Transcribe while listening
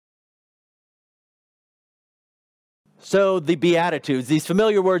So the Beatitudes, these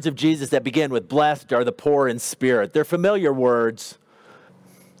familiar words of Jesus that begin with blessed are the poor in spirit. They're familiar words,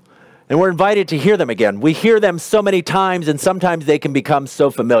 and we're invited to hear them again. We hear them so many times, and sometimes they can become so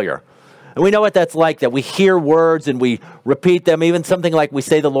familiar. And we know what that's like, that we hear words and we repeat them, even something like we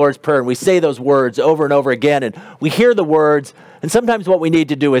say the Lord's Prayer, and we say those words over and over again, and we hear the words, and sometimes what we need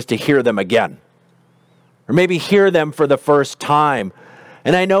to do is to hear them again, or maybe hear them for the first time.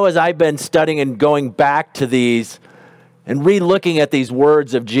 And I know as I've been studying and going back to these, and re-looking at these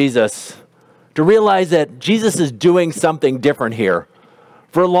words of Jesus, to realize that Jesus is doing something different here.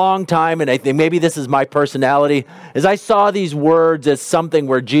 For a long time, and I think maybe this is my personality, as I saw these words as something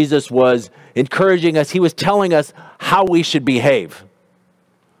where Jesus was encouraging us, he was telling us how we should behave.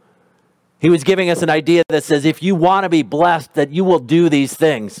 He was giving us an idea that says, if you want to be blessed, that you will do these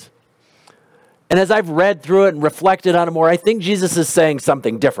things. And as I've read through it and reflected on it more, I think Jesus is saying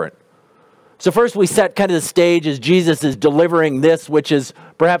something different. So first we set kind of the stage as Jesus is delivering this, which is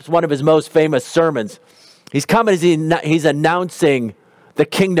perhaps one of his most famous sermons. He's coming as he's announcing the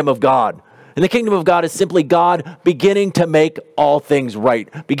kingdom of God. And the kingdom of God is simply God beginning to make all things right,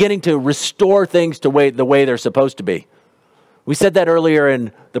 beginning to restore things to the way they're supposed to be. We said that earlier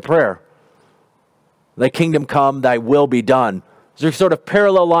in the prayer. Thy kingdom come, thy will be done. There's sort of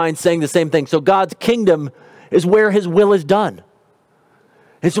parallel lines saying the same thing. So God's kingdom is where his will is done.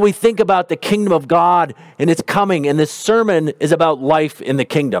 And so we think about the kingdom of God and its coming, and this sermon is about life in the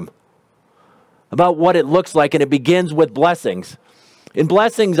kingdom, about what it looks like, and it begins with blessings. And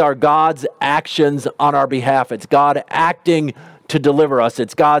blessings are God's actions on our behalf. It's God acting to deliver us.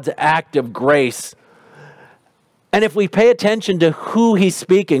 It's God's act of grace. And if we pay attention to who he's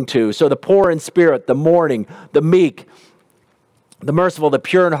speaking to, so the poor in spirit, the mourning, the meek, the merciful, the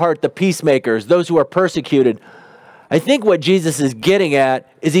pure in heart, the peacemakers, those who are persecuted, I think what Jesus is getting at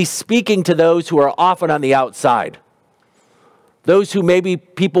is he's speaking to those who are often on the outside. Those who maybe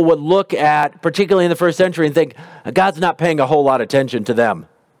people would look at, particularly in the first century, and think, God's not paying a whole lot of attention to them.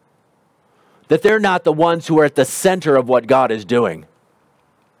 That they're not the ones who are at the center of what God is doing.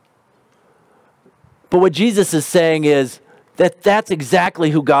 But what Jesus is saying is that that's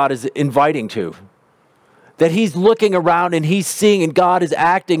exactly who God is inviting to. That he's looking around and he's seeing, and God is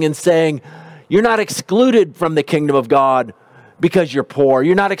acting and saying, you're not excluded from the kingdom of God because you're poor.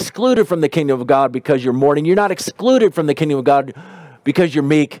 You're not excluded from the kingdom of God because you're mourning. You're not excluded from the kingdom of God because you're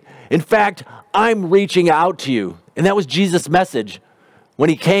meek. In fact, I'm reaching out to you. And that was Jesus' message when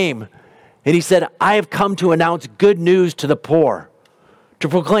he came. And he said, I have come to announce good news to the poor, to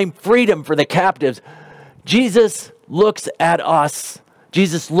proclaim freedom for the captives. Jesus looks at us.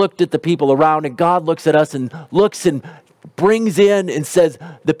 Jesus looked at the people around, and God looks at us and looks and brings in and says,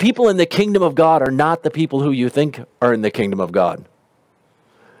 the people in the kingdom of God are not the people who you think are in the kingdom of God.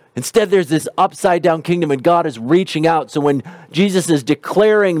 Instead, there's this upside down kingdom, and God is reaching out. So when Jesus is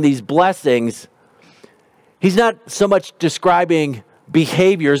declaring these blessings, he's not so much describing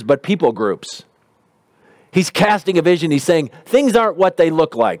behaviors, but people groups. He's casting a vision. He's saying, things aren't what they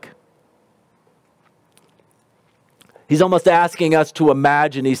look like. He's almost asking us to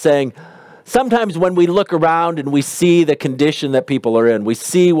imagine. He's saying, sometimes when we look around and we see the condition that people are in, we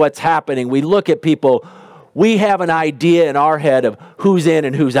see what's happening, we look at people, we have an idea in our head of who's in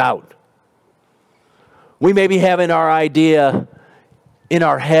and who's out. We maybe have in our idea in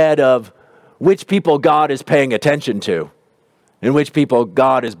our head of which people God is paying attention to and which people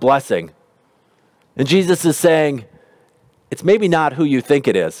God is blessing. And Jesus is saying, it's maybe not who you think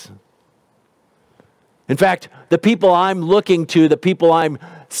it is. In fact, the people I'm looking to, the people I'm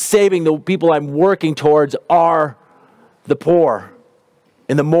saving, the people I'm working towards are the poor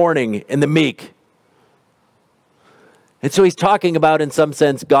and the mourning and the meek. And so he's talking about, in some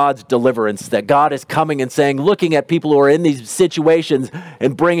sense, God's deliverance, that God is coming and saying, looking at people who are in these situations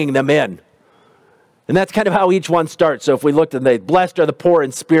and bringing them in. And that's kind of how each one starts. So if we looked at them, blessed are the poor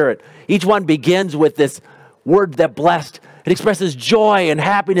in spirit. Each one begins with this word that blessed. It expresses joy and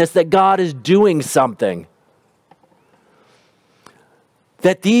happiness that God is doing something.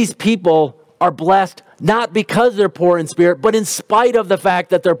 That these people are blessed not because they're poor in spirit, but in spite of the fact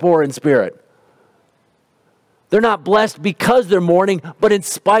that they're poor in spirit. They're not blessed because they're mourning, but in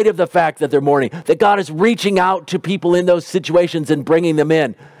spite of the fact that they're mourning. That God is reaching out to people in those situations and bringing them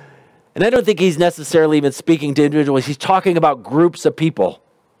in. And I don't think he's necessarily even speaking to individuals. He's talking about groups of people.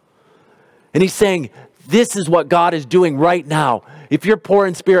 And he's saying, this is what God is doing right now. If you're poor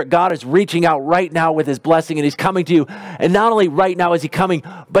in spirit, God is reaching out right now with his blessing, and he's coming to you. And not only right now is he coming,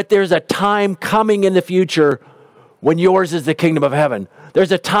 but there's a time coming in the future when yours is the kingdom of heaven.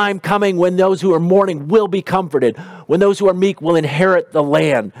 There's a time coming when those who are mourning will be comforted, when those who are meek will inherit the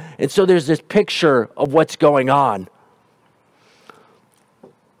land. And so there's this picture of what's going on.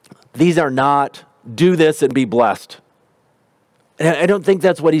 These are not do this and be blessed. And I don't think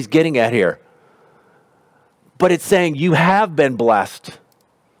that's what he's getting at here. But it's saying you have been blessed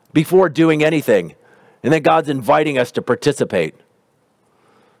before doing anything. And then God's inviting us to participate.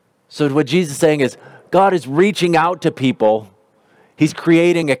 So what Jesus is saying is God is reaching out to people. He's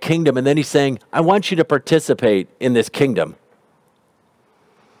creating a kingdom. And then he's saying, I want you to participate in this kingdom.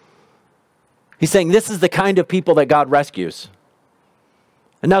 He's saying this is the kind of people that God rescues.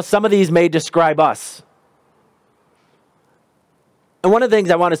 And now some of these may describe us. And one of the things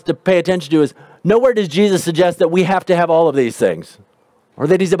I want us to pay attention to is nowhere does Jesus suggest that we have to have all of these things or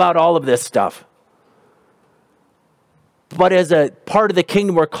that he's about all of this stuff. But as a part of the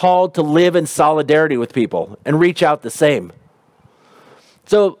kingdom, we're called to live in solidarity with people and reach out the same.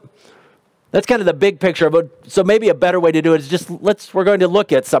 So that's kind of the big picture of it. So maybe a better way to do it is just we're going to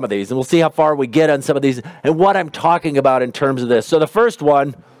look at some of these and we'll see how far we get on some of these and what I'm talking about in terms of this. So the first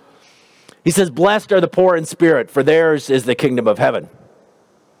one, he says, blessed are the poor in spirit, for theirs is the kingdom of heaven.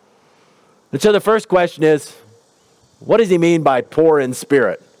 And so the first question is, what does he mean by poor in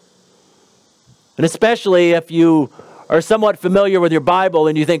spirit? And especially if you are somewhat familiar with your Bible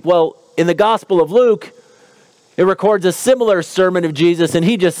and you think, well, in the Gospel of Luke, it records a similar sermon of Jesus, and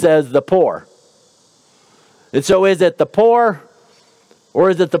he just says the poor. And so is it the poor, or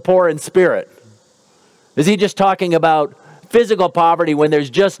is it the poor in spirit? Is he just talking about physical poverty when there's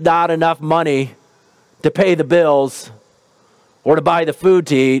just not enough money to pay the bills or to buy the food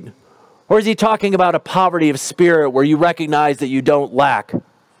to eat? Or is he talking about a poverty of spirit where you recognize that you don't lack?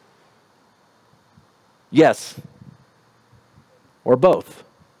 Yes. Or both.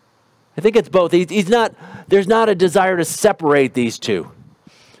 I think it's both. There's not a desire to separate these two.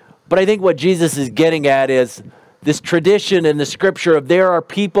 But I think what Jesus is getting at is this tradition in the scripture of there are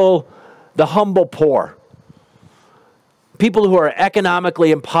people, the humble poor, people who are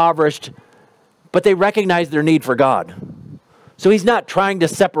economically impoverished, but they recognize their need for God. So he's not trying to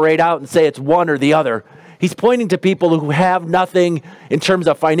separate out and say it's one or the other. He's pointing to people who have nothing in terms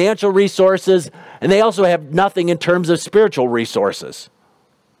of financial resources, and they also have nothing in terms of spiritual resources.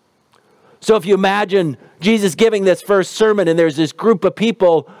 So if you imagine Jesus giving this first sermon and there's this group of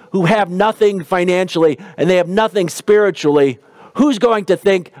people who have nothing financially and they have nothing spiritually, who's going to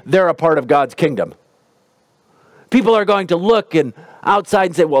think they're a part of God's kingdom? People are going to look and outside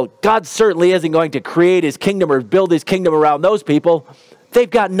and say, well, God certainly isn't going to create his kingdom or build his kingdom around those people. They've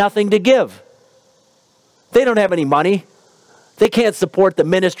got nothing to give. They don't have any money. They can't support the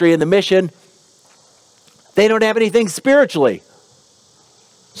ministry and the mission. They don't have anything spiritually.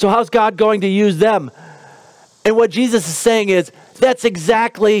 So how's God going to use them? And what Jesus is saying is, that's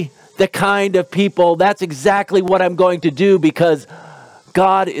exactly the kind of people, that's exactly what I'm going to do, because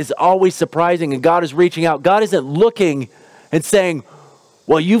God is always surprising and God is reaching out. God isn't looking and saying,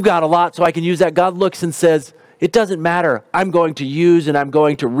 well, you've got a lot so I can use that. God looks and says, it doesn't matter. I'm going to use and I'm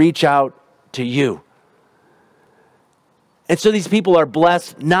going to reach out to you. And so these people are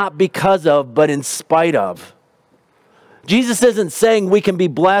blessed not because of, but in spite of. Jesus isn't saying we can be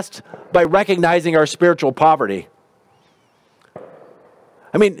blessed by recognizing our spiritual poverty.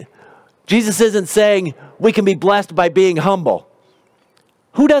 I mean, Jesus isn't saying we can be blessed by being humble.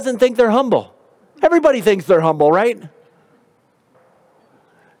 Who doesn't think they're humble? Everybody thinks they're humble, right?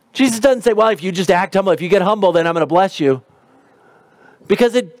 Jesus doesn't say, well, if you just act humble, if you get humble, then I'm going to bless you.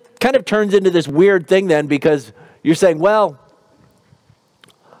 Because it kind of turns into this weird thing then, because you're saying, well,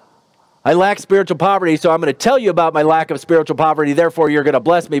 I lack spiritual poverty, so I'm going to tell you about my lack of spiritual poverty, therefore you're going to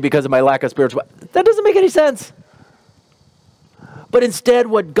bless me because of my lack of spiritual poverty. That doesn't make any sense. But instead,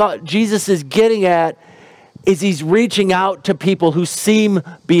 what Jesus is getting at is he's reaching out to people who seem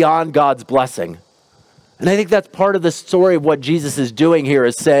beyond God's blessing. And I think that's part of the story of what Jesus is doing here,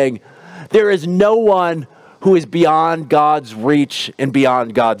 is saying there is no one who is beyond God's reach and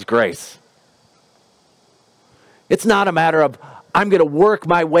beyond God's grace. It's not a matter of, I'm going to work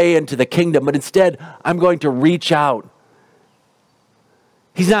my way into the kingdom, but instead, I'm going to reach out.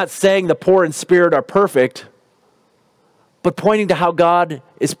 He's not saying the poor in spirit are perfect, but pointing to how God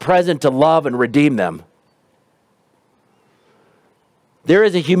is present to love and redeem them. There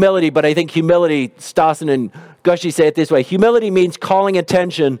is a humility, but I think humility, Stassen and Gushy say it this way, humility means calling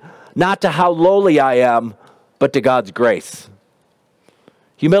attention not to how lowly I am, but to God's grace.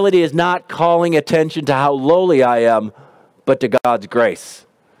 Humility is not calling attention to how lowly I am, but to God's grace.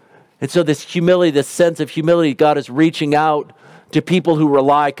 And so this humility, this sense of humility, God is reaching out to people who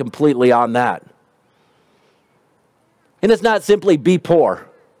rely completely on that. And it's not simply be poor.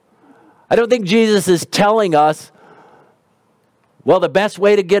 I don't think Jesus is telling us, well, the best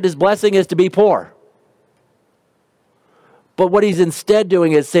way to get his blessing is to be poor. But what he's instead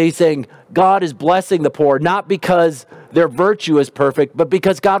doing is saying God is blessing the poor, not because their virtue is perfect, but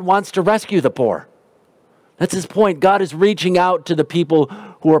because God wants to rescue the poor. That's his point. God is reaching out to the people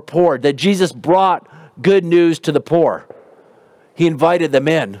who are poor, that Jesus brought good news to the poor. He invited them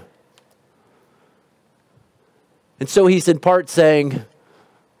in. And so he's in part saying,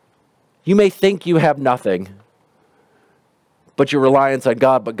 you may think you have nothing, but your reliance on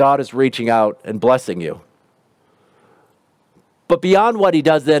God, but God is reaching out and blessing you. But beyond what he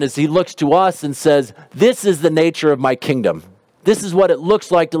does then is he looks to us and says, this is the nature of my kingdom. This is what it looks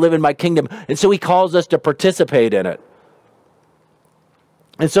like to live in my kingdom. And so he calls us to participate in it.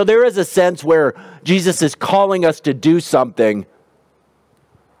 And so there is a sense where Jesus is calling us to do something.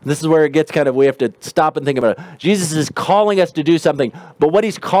 This is where it gets we have to stop and think about it. Jesus is calling us to do something, but what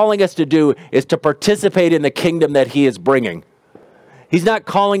he's calling us to do is to participate in the kingdom that he is bringing. He's not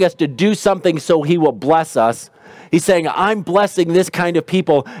calling us to do something so he will bless us. He's saying, I'm blessing this kind of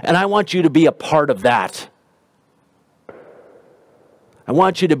people, and I want you to be a part of that. I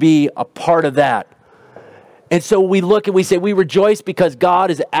want you to be a part of that. And so we look and we say, we rejoice because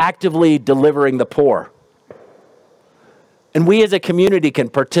God is actively delivering the poor. And we as a community can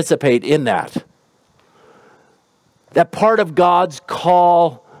participate in that. That part of God's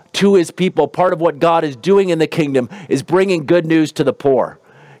call to his people, part of what God is doing in the kingdom is bringing good news to the poor.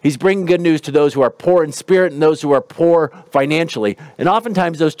 He's bringing good news to those who are poor in spirit and those who are poor financially. And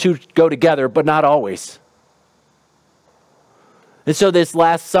oftentimes those two go together, but not always. And so this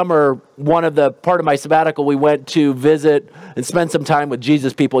last summer, part of my sabbatical, we went to visit and spend some time with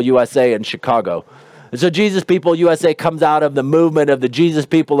Jesus People USA in Chicago. And so Jesus People USA comes out of the movement of the Jesus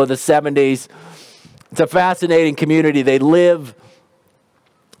People of the 70s. It's a fascinating community. They live,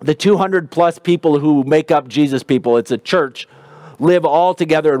 the 200 plus people who make up Jesus People, it's a church, live all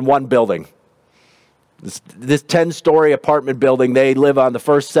together in one building. This 10-story apartment building, they live on the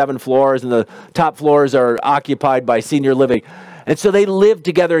first 7 floors, and the top floors are occupied by senior living. And so they live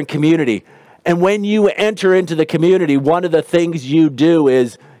together in community. And when you enter into the community, one of the things you do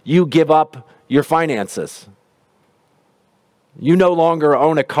is you give up your finances. You no longer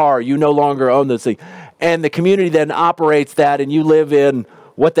own a car. You no longer own this thing. And the community then operates that, and you live in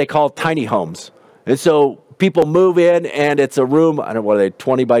what they call tiny homes. And so people move in, and it's a room, I don't know, what are they,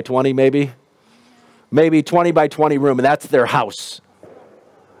 20 by 20 maybe? Maybe 20 by 20 room, and that's their house.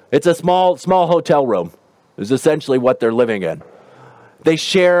 It's a small hotel room is essentially what they're living in. They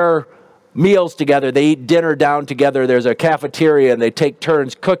share meals together. They eat dinner down together. There's a cafeteria, and they take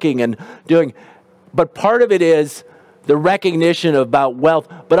turns cooking and doing. But part of it is the recognition about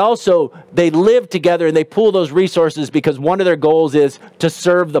wealth, but also they live together and they pool those resources because one of their goals is to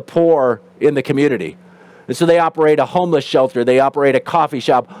serve the poor in the community. And so they operate a homeless shelter. They operate a coffee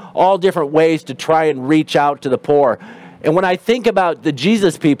shop, all different ways to try and reach out to the poor. And when I think about the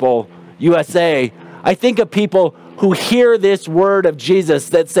Jesus People USA, I think of people who hear this word of Jesus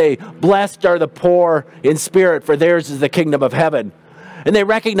that say, blessed are the poor in spirit, for theirs is the kingdom of heaven. And they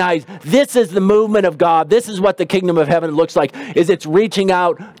recognize this is the movement of God. This is what the kingdom of heaven looks like, is it's reaching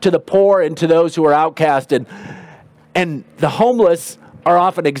out to the poor and to those who are outcast. And the homeless are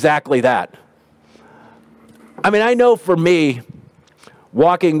often exactly that. I mean, I know for me,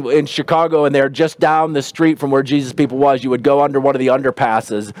 walking in Chicago, and they're just down the street from where Jesus People was, you would go under one of the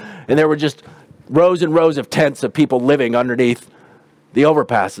underpasses, and there were just rows and rows of tents of people living underneath the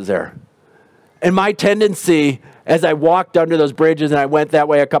overpasses there. And my tendency, as I walked under those bridges, and I went that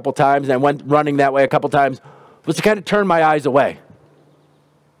way a couple times, and I went running that way a couple times, was to kind of turn my eyes away.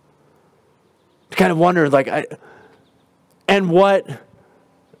 To kind of wonder, and what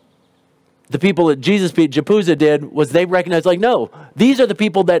the people at Jesus Japuza did was they recognized, no, these are the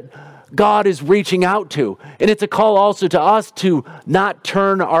people that God is reaching out to. And it's a call also to us to not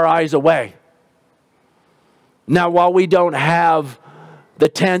turn our eyes away. Now, while we don't have the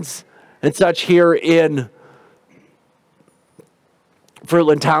tents and such here in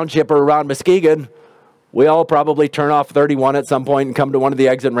Fruitland Township or around Muskegon, we all probably turn off 31 at some point and come to one of the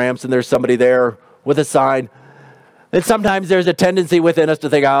exit ramps, and there's somebody there with a sign. And sometimes there's a tendency within us to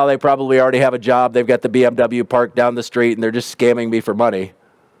think, they probably already have a job. They've got the BMW parked down the street, and they're just scamming me for money.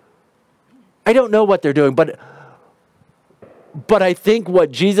 I don't know what they're doing, but I think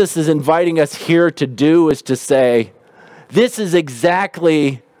what Jesus is inviting us here to do is to say, this is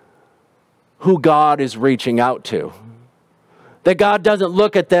exactly who God is reaching out to. That God doesn't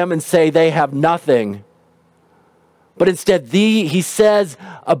look at them and say they have nothing, but instead he says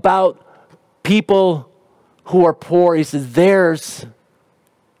about people who are poor, he says theirs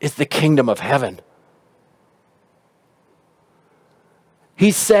is the kingdom of heaven.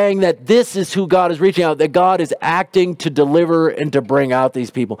 He's saying that this is who God is reaching out, that God is acting to deliver and to bring out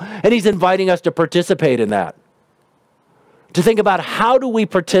these people. And he's inviting us to participate in that. To think about, how do we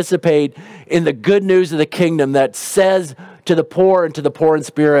participate in the good news of the kingdom that says to the poor and to the poor in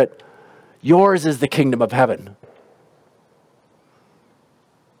spirit, yours is the kingdom of heaven.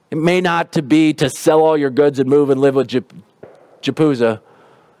 It may not to be to sell all your goods and move and live with Japuza,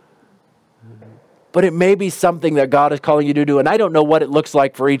 but it may be something that God is calling you to do. And I don't know what it looks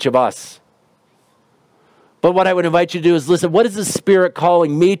like for each of us. But what I would invite you to do is listen, what is the Spirit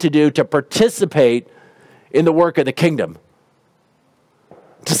calling me to do to participate in the work of the kingdom?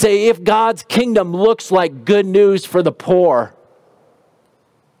 To say, if God's kingdom looks like good news for the poor,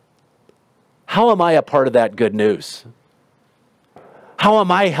 how am I a part of that good news? How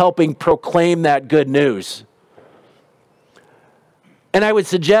am I helping proclaim that good news? And I would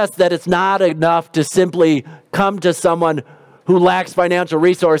suggest that it's not enough to simply come to someone who lacks financial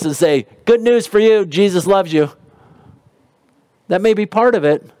resources and say, good news for you, Jesus loves you. That may be part of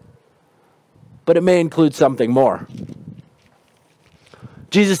it, but it may include something more.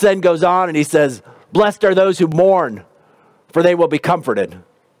 Jesus then goes on and he says, blessed are those who mourn, for they will be comforted.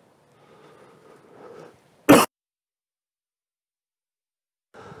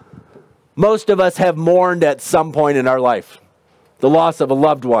 Most of us have mourned at some point in our life. The loss of a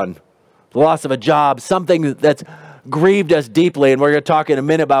loved one, the loss of a job, something that's grieved us deeply. And we're going to talk in a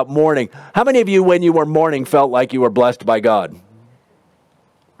minute about mourning. How many of you, when you were mourning, felt like you were blessed by God?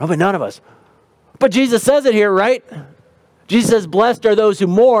 Probably none of us. But Jesus says it here, right? Jesus says, blessed are those who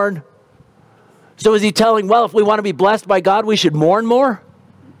mourn. So is he telling, well, if we want to be blessed by God, we should mourn more?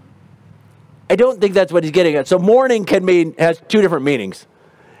 I don't think that's what he's getting at. So mourning has two different meanings.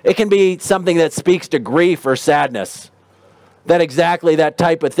 It can be something that speaks to grief or sadness. That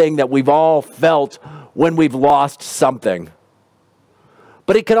type of thing that we've all felt when we've lost something.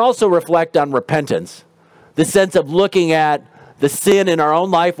 But it can also reflect on repentance. The sense of looking at the sin in our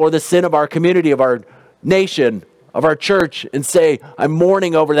own life or the sin of our community, of our nation, of our church, and say, I'm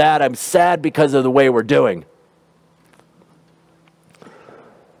mourning over that. I'm sad because of the way we're doing.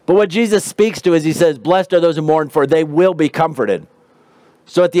 But what Jesus speaks to is he says, blessed are those who mourn, for they will be comforted.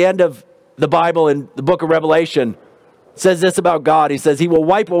 So at the end of the Bible, in the book of Revelation, it says this about God. He says, he will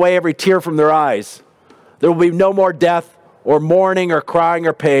wipe away every tear from their eyes. There will be no more death or mourning or crying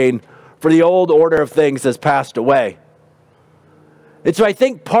or pain, for the old order of things has passed away. And so I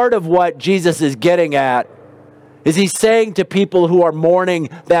think part of what Jesus is getting at is he's saying to people who are mourning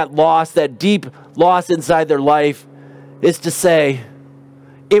that loss, that deep loss inside their life, is to say,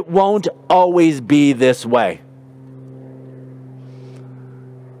 it won't always be this way.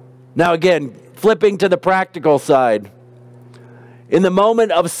 Now again, flipping to the practical side, in the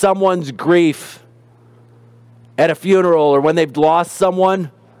moment of someone's grief at a funeral or when they've lost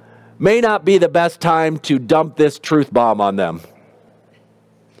someone, may not be the best time to dump this truth bomb on them.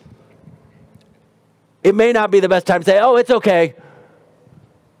 It may not be the best time to say, oh, it's okay,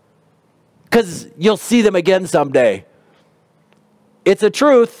 because you'll see them again someday. It's a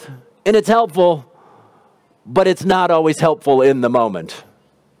truth and it's helpful, but it's not always helpful in the moment.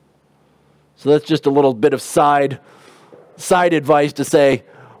 So that's just a little bit of side advice to say,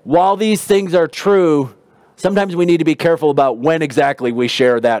 while these things are true, sometimes we need to be careful about when exactly we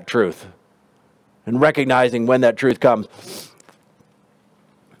share that truth and recognizing when that truth comes.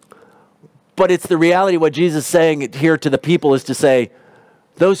 But it's the reality. What Jesus is saying here to the people is to say,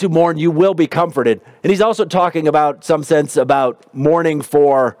 those who mourn, you will be comforted. And he's also talking about, some sense, about mourning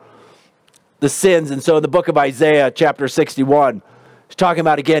for the sins. And so in the book of Isaiah, chapter 61, he's talking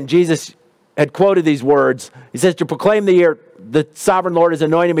about, again, Jesus had quoted these words. He says, to proclaim the year, the sovereign Lord has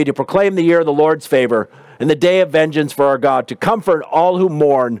anointed me to proclaim the year of the Lord's favor and the day of vengeance for our God, to comfort all who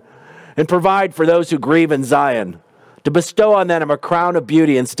mourn and provide for those who grieve in Zion, to bestow on them a crown of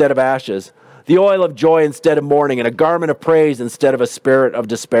beauty instead of ashes, the oil of joy instead of mourning, and a garment of praise instead of a spirit of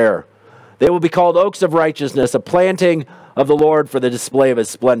despair. They will be called oaks of righteousness, a planting of the Lord for the display of his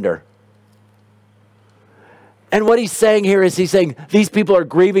splendor. And what he's saying here is he's saying these people are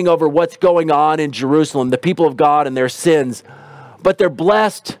grieving over what's going on in Jerusalem, the people of God and their sins, but they're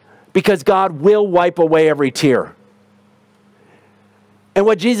blessed because God will wipe away every tear. And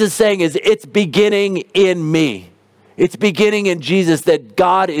what Jesus is saying is it's beginning in me. It's beginning in Jesus, that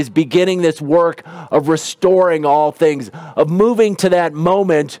God is beginning this work of restoring all things, of moving to that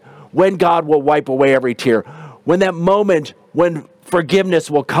moment when God will wipe away every tear, when that moment when forgiveness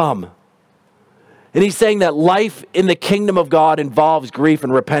will come. And he's saying that life in the kingdom of God involves grief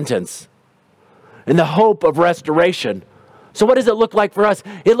and repentance and the hope of restoration. So what does it look like for us?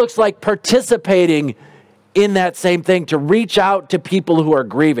 It looks like participating in that same thing, to reach out to people who are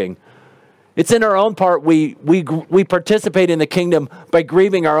grieving. It's in our own part, we participate in the kingdom by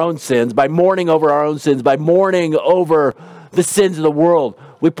grieving our own sins, by mourning over our own sins, by mourning over the sins of the world.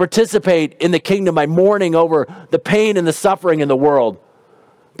 We participate in the kingdom by mourning over the pain and the suffering in the world.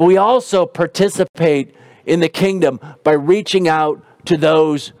 But we also participate in the kingdom by reaching out to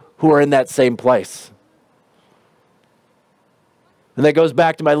those who are in that same place. And that goes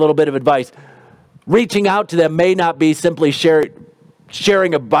back to my little bit of advice. Reaching out to them may not be simply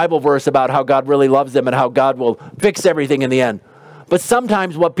sharing a Bible verse about how God really loves them and how God will fix everything in the end. But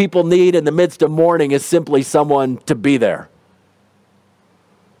sometimes what people need in the midst of mourning is simply someone to be there,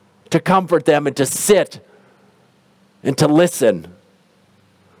 to comfort them and to sit and to listen.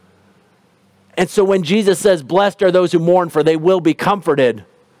 And so when Jesus says, blessed are those who mourn, for they will be comforted,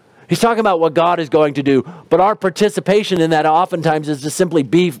 he's talking about what God is going to do. But our participation in that oftentimes is to simply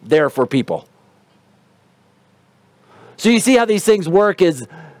be there for people. So you see how these things work is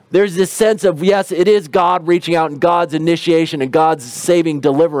there's this sense of, yes, it is God reaching out and God's initiation and God's saving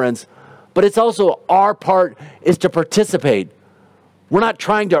deliverance, but it's also our part is to participate. We're not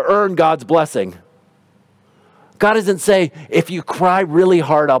trying to earn God's blessing. God doesn't say, if you cry really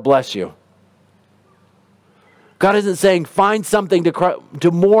hard, I'll bless you. God isn't saying, find something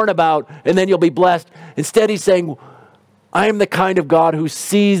to mourn about and then you'll be blessed. Instead, he's saying, I am the kind of God who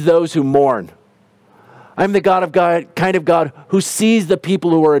sees those who mourn. I'm the kind of God who sees the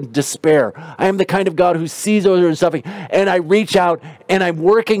people who are in despair. I am the kind of God who sees those who are in suffering. And I reach out and I'm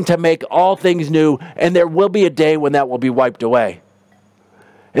working to make all things new. And there will be a day when that will be wiped away.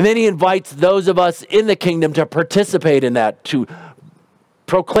 And then he invites those of us in the kingdom to participate in that, to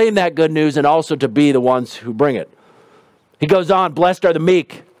proclaim that good news and also to be the ones who bring it. He goes on, blessed are the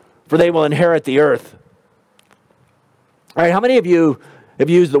meek, for they will inherit the earth. All right, how many of you have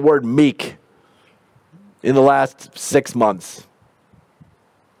used the word meek in the last 6 months?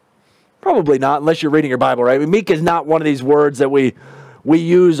 Probably not, unless you're reading your Bible, right? I mean, meek is not one of these words that we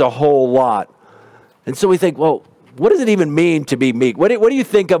use a whole lot. And so we think, well, what does it even mean to be meek? What do you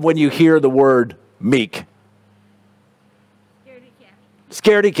think of when you hear the word meek? Scaredy cat.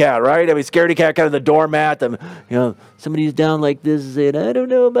 Scaredy cat, right? I mean, scaredy cat, kind of the doormat. Somebody's down like this and saying, I don't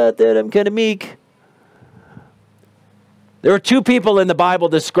know about that, I'm kind of meek. There are two people in the Bible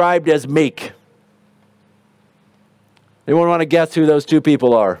described as meek. Anyone want to guess who those two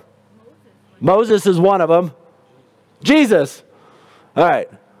people are? Moses is one of them. Jesus. All right.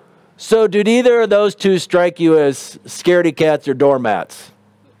 So did either of those two strike you as scaredy cats or doormats?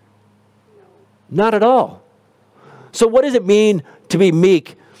 No. Not at all. So what does it mean to be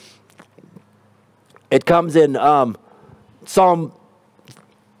meek? It comes in Psalm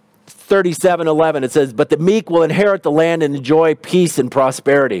 37:11. It says, but the meek will inherit the land and enjoy peace and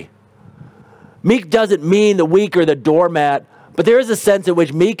prosperity. Meek doesn't mean the weak or the doormat, but there is a sense in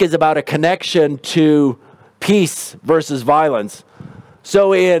which meek is about a connection to peace versus violence. So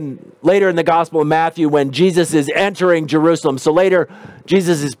later in the Gospel of Matthew, when Jesus is entering Jerusalem, so later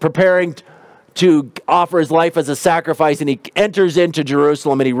Jesus is preparing to offer his life as a sacrifice, and he enters into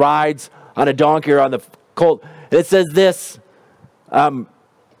Jerusalem and he rides on a donkey or on the colt. And it says this,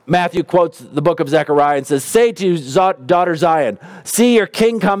 Matthew quotes the book of Zechariah and says, say to daughter Zion, see your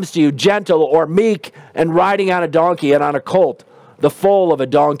king comes to you gentle or meek and riding on a donkey and on a colt, the foal of a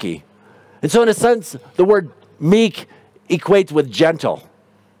donkey. And so in a sense, the word meek equates with gentle.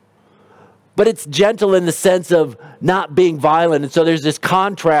 But it's gentle in the sense of not being violent. And so there's this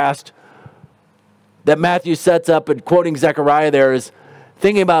contrast that Matthew sets up, and quoting Zechariah there is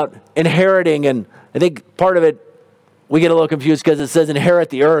thinking about inheriting. And I think part of it, we get a little confused because it says inherit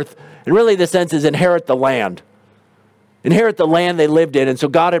the earth. And really the sense is inherit the land. Inherit the land they lived in. And so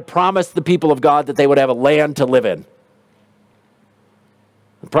God had promised the people of God that they would have a land to live in.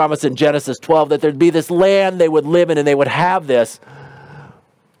 The promise in Genesis 12 that there'd be this land they would live in and they would have this.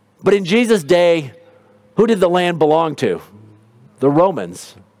 But in Jesus' day, who did the land belong to? The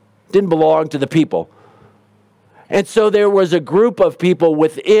Romans. It didn't belong to the people. And so there was a group of people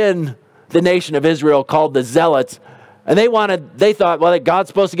within the nation of Israel called the Zealots. And they thought, well, God's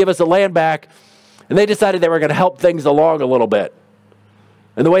supposed to give us the land back. And they decided they were going to help things along a little bit.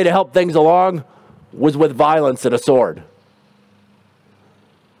 And the way to help things along was with violence and a sword.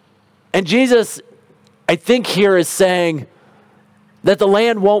 And Jesus, I think here is saying that the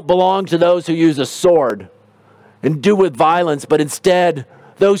land won't belong to those who use a sword and do with violence, but instead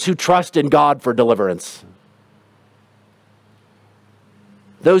those who trust in God for deliverance.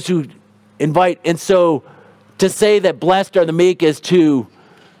 Those who invite. And so to say that blessed are the meek is an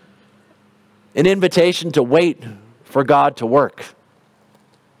invitation to wait for God to work.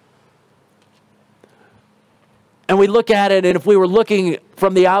 And we look at it, and if we were looking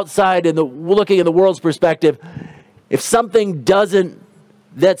from the outside and looking in the world's perspective, if something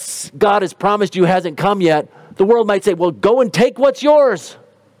that God has promised you hasn't come yet, the world might say, well, go and take what's yours.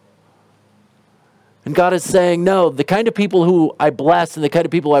 And God is saying, no, the kind of people who I bless and the kind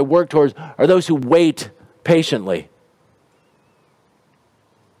of people I work towards are those who wait patiently.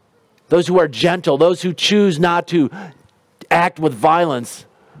 Those who are gentle, those who choose not to act with violence,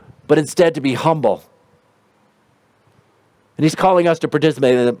 but instead to be humble. And he's calling us to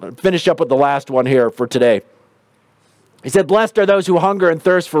participate. And finish up with the last one here for today. He said, blessed are those who hunger and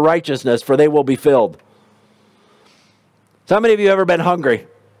thirst for righteousness, for they will be filled. So how many of you have ever been hungry?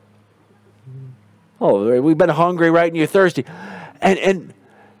 Oh, we've been hungry, right? And you're thirsty.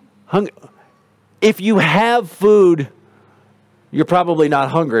 If you have food, you're probably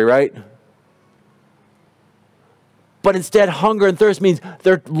not hungry, right? But instead, hunger and thirst means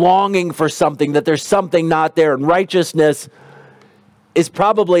they're longing for something, that there's something not there. And righteousness is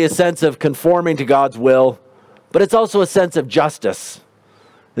probably a sense of conforming to God's will, but it's also a sense of justice.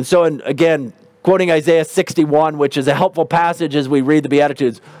 And so, again, quoting Isaiah 61, which is a helpful passage as we read the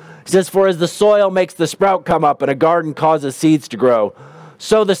Beatitudes, it says, for as the soil makes the sprout come up and a garden causes seeds to grow,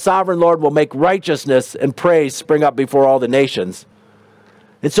 so the sovereign Lord will make righteousness and praise spring up before all the nations.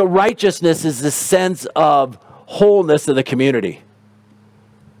 And so righteousness is the sense of wholeness of the community.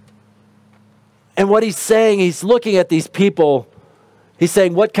 And what he's saying, he's looking at these people, he's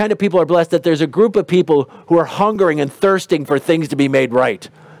saying, what kind of people are blessed? That there's a group of people who are hungering and thirsting for things to be made right.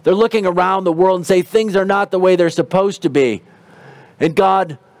 They're looking around the world and say, things are not the way they're supposed to be. And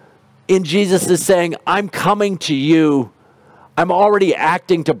God, in Jesus, is saying, I'm coming to you. I'm already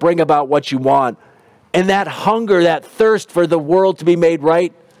acting to bring about what you want. And that hunger, that thirst for the world to be made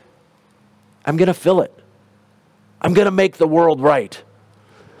right, I'm going to fill it. I'm going to make the world right.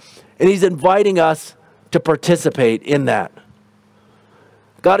 And he's inviting us to participate in that.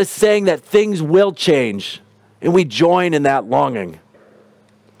 God is saying that things will change, and we join in that longing.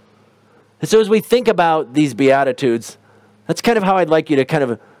 And so as we think about these Beatitudes, that's kind of how I'd like you to kind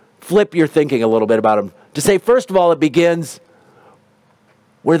of flip your thinking a little bit about them. To say, first of all, it begins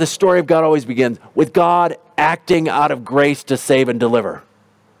where the story of God always begins, with God acting out of grace to save and deliver.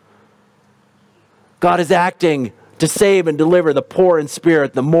 God is acting to save and deliver the poor in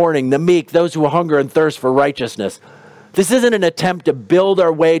spirit, the mourning, the meek, those who hunger and thirst for righteousness. This isn't an attempt to build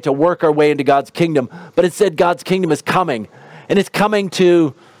our way, to work our way into God's kingdom, but instead God's kingdom is coming, and it's coming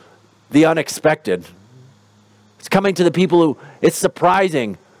to the unexpected. It's coming to the people who, it's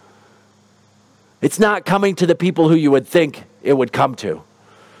surprising. It's not coming to the people who you would think it would come to.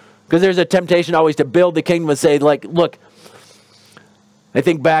 Because there's a temptation always to build the kingdom and say, like, look, I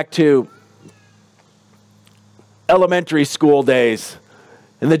think back to elementary school days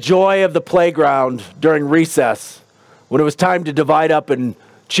and the joy of the playground during recess when it was time to divide up and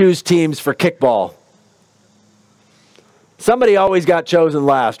choose teams for kickball. Somebody always got chosen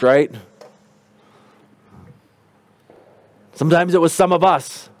last, right? Sometimes it was some of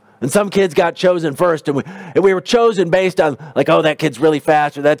us. And some kids got chosen first, and we were chosen based on, like, oh, that kid's really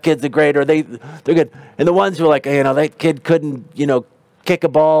fast, or that kid's the great, or they're good. And the ones who were like, you know, that kid couldn't, kick a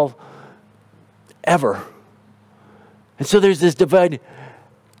ball ever. And so there's this divide,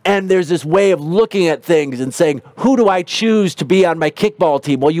 and there's this way of looking at things and saying, who do I choose to be on my kickball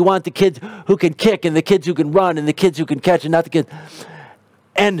team? Well, you want the kids who can kick, and the kids who can run, and the kids who can catch, and not the kids.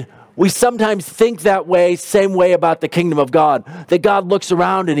 And we sometimes think that way, same way about the kingdom of God. That God looks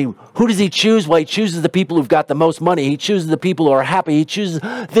around and who does he choose? Well, he chooses the people who've got the most money. He chooses the people who are happy. He chooses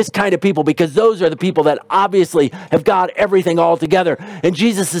this kind of people because those are the people that obviously have got everything all together. And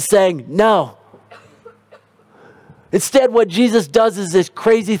Jesus is saying, no. Instead, what Jesus does is this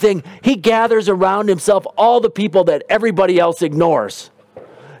crazy thing. He gathers around himself all the people that everybody else ignores.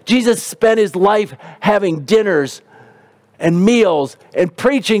 Jesus spent his life having dinners and meals and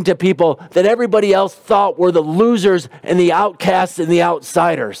preaching to people that everybody else thought were the losers and the outcasts and the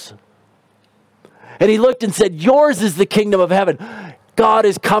outsiders. And he looked and said, yours is the kingdom of heaven. God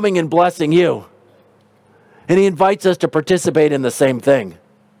is coming and blessing you. And he invites us to participate in the same thing.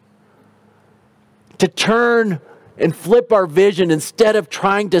 To turn and flip our vision instead of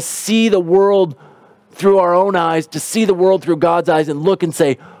trying to see the world through our own eyes, to see the world through God's eyes and look and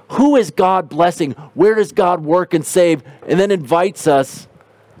say, who is God blessing? Where does God work and save? And then invites us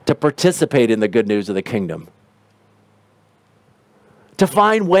to participate in the good news of the kingdom. To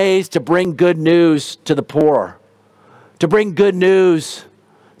find ways to bring good news to the poor. To bring good news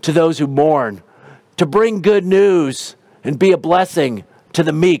to those who mourn. To bring good news and be a blessing to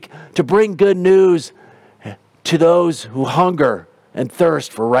the meek. To bring good news to those who hunger and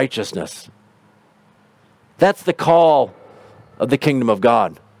thirst for righteousness. That's the call of the kingdom of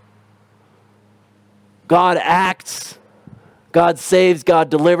God. God acts, God saves,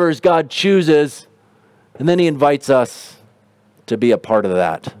 God delivers, God chooses, and then he invites us to be a part of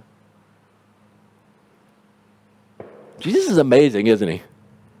that. Jesus is amazing, isn't he?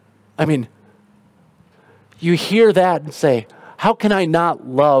 I mean, you hear that and say, how can I not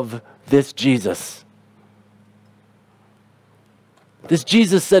love this Jesus? This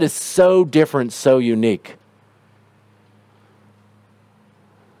Jesus that is so different, so unique.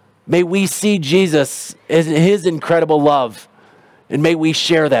 May we see Jesus as his incredible love, and may we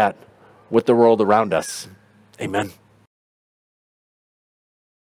share that with the world around us. Amen.